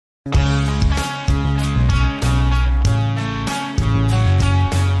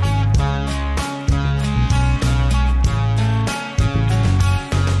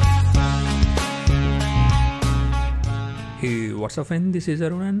What's up friend, this is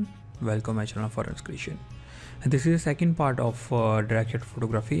Arun and welcome my channel for creation. And this is the second part of drag shutter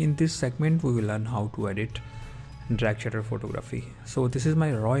photography. In this segment we will learn how to edit drag shutter photography. So this is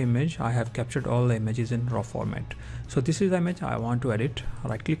my raw image. I have captured all the images in raw format. So this is the image I want to edit.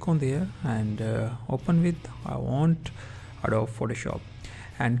 Right click on there and open with I want Adobe Photoshop.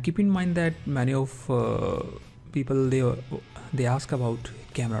 And keep in mind that many of people they ask about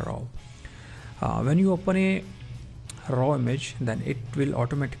camera raw. When you open a raw image, then it will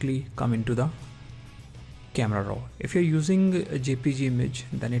automatically come into the camera raw. If you're using a JPG image,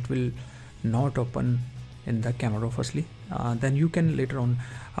 then it will not open in the camera raw firstly. Then you can later on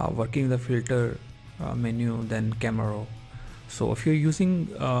working the filter menu, then camera raw. So if you're using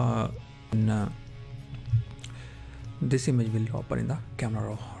this image will open in the camera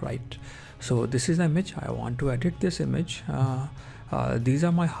raw, right? So this is the image I want to edit. This image, these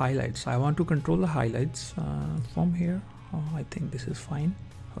are my highlights. I want to control the highlights from here. I think this is fine.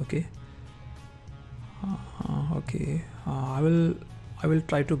 Okay. I will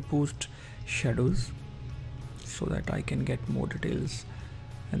try to boost shadows so that I can get more details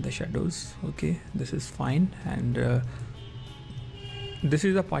in the shadows. Okay, this is fine. And this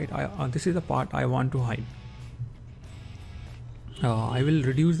is the part I want to hide. I will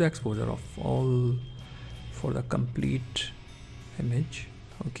reduce the exposure of all for the complete image.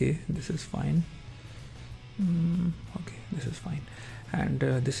 Okay, this is fine. Okay, this is fine. And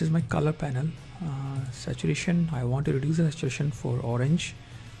this is my color panel. Saturation, I want to reduce the saturation for orange.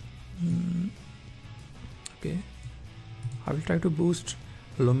 Okay, I will try to boost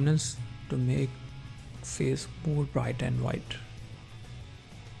luminance to make face more bright and white.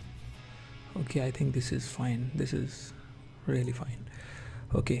 Okay, I think this is fine. This is really fine.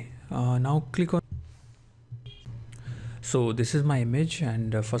 Okay, now click on. So this is my image,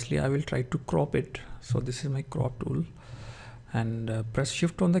 and firstly I will try to crop it. So this is my crop tool, and press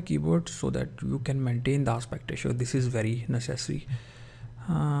shift on the keyboard so that you can maintain the aspect ratio. This is very necessary.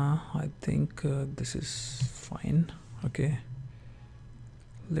 I think this is fine. Okay,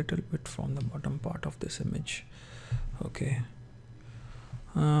 little bit from the bottom part of this image. Okay,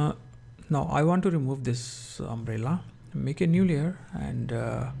 now I want to remove this umbrella. Make a new layer, and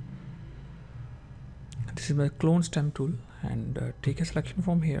this is my clone stem tool, and take a selection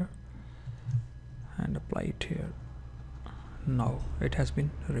from here and apply it here. Now it has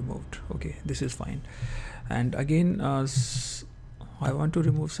been removed. Okay, this is fine. And again I want to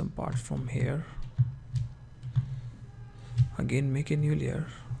remove some parts from here. Again make a new layer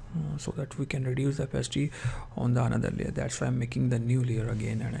so that we can reduce the opacity on the another layer. That's why I'm making the new layer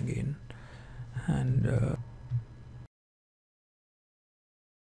again and again. And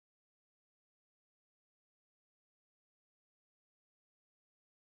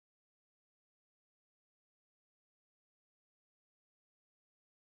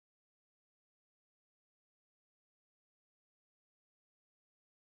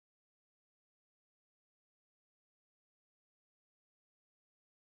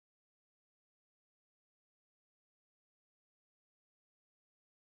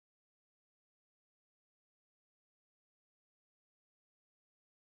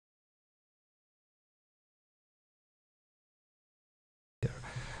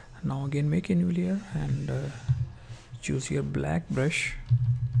now again make a new layer and choose your black brush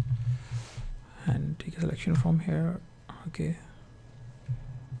and take a selection from here. Okay,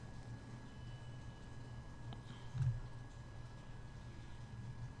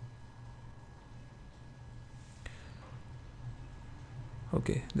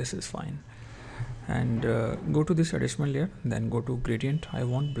 okay, this is fine. And go to this adjustment layer, then go to gradient. I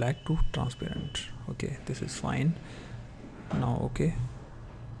want black to transparent. Okay, this is fine. Now okay,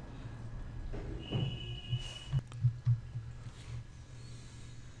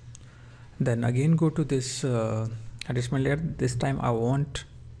 then again go to this adjustment layer. This time I want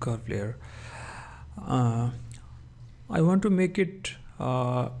curve layer. I want to make it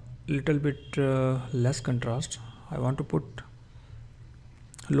little bit less contrast. I want to put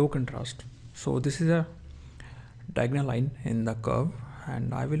low contrast. So this is a diagonal line in the curve,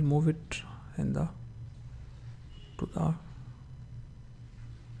 and I will move it in the to the.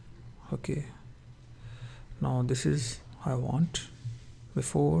 Okay, now this is I want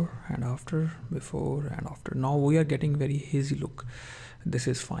before and after, before and after. Now we are getting very hazy look. This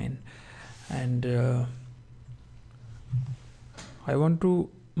is fine. And I want to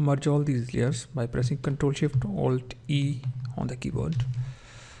merge all these layers by pressing Ctrl Shift Alt E on the keyboard.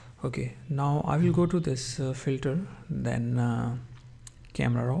 Okay, now I will go to this filter, then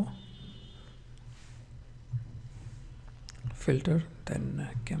camera raw, filter, then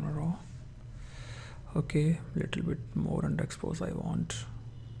camera raw. Okay, little bit more underexpose I want.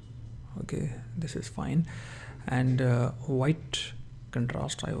 Okay, this is fine. And white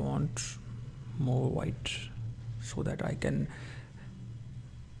contrast I want more white so that I can.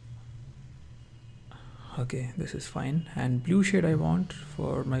 Okay, this is fine. And blue shade I want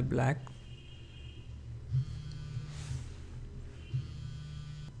for my black.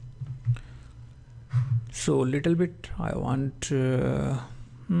 So little bit I want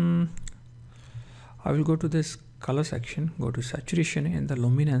I will go to this color section, go to saturation in the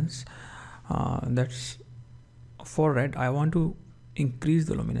luminance. That's for red. I want to increase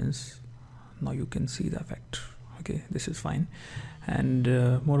the luminance. Now you can see the effect. Okay, this is fine. And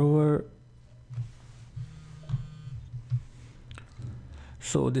moreover,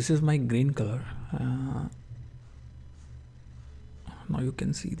 so this is my green color. Now you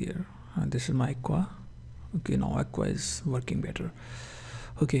can see there. This is my aqua. Okay, now aqua is working better.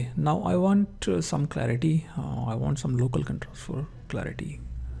 Okay, now I want some clarity. I want some local contrast for clarity.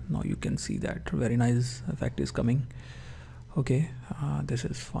 Now you can see that very nice effect is coming. Okay, this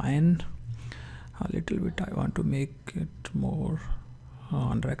is fine. A little bit I want to make it more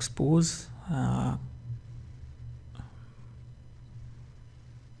underexpose.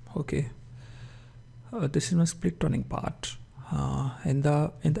 Okay, this is my split toning part. In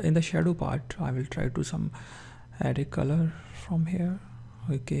the shadow part I will try to add a color from here.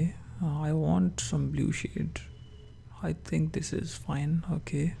 Okay, I want some blue shade. I think this is fine.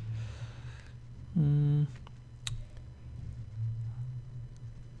 Okay,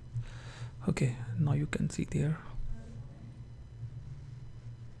 okay, now you can see there.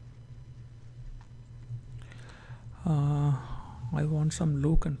 I want some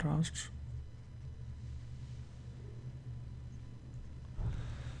low contrast.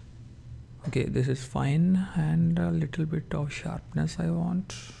 Okay, this is fine. And a little bit of sharpness I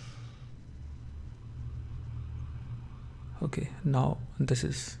want. Okay, now this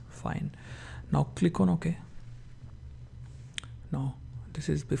is fine. Now click on OK. Now this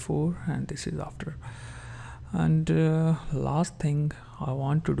is before and this is after. And last thing I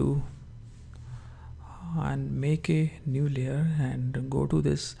want to do, and make a new layer and go to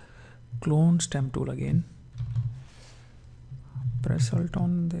this clone stem tool again. Press Alt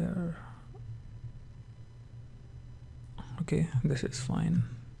on there. Okay, this is fine.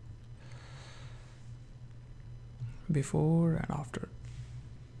 Before and after.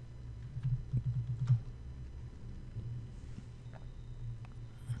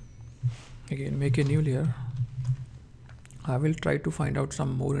 Again, make a new layer. I will try to find out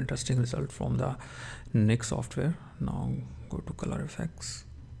some more interesting result from the Nik software. Now go to color effects.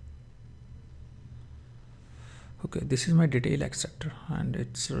 Okay, this is my detail extractor and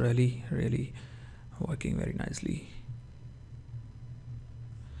it's really working very nicely.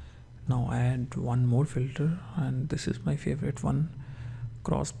 Now add one more filter, and this is my favorite one,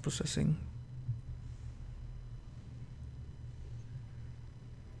 cross processing.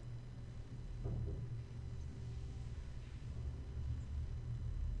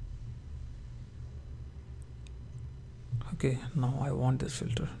 Okay, now I want this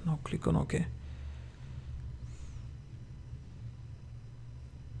filter. Now click on OK.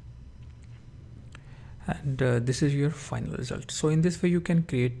 And this is your final result. So in this way you can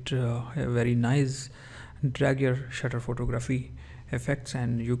create a very nice drag your shutter photography effects,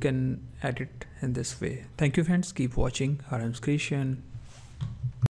 and you can edit in this way. Thank you friends, keep watching RM's Creation.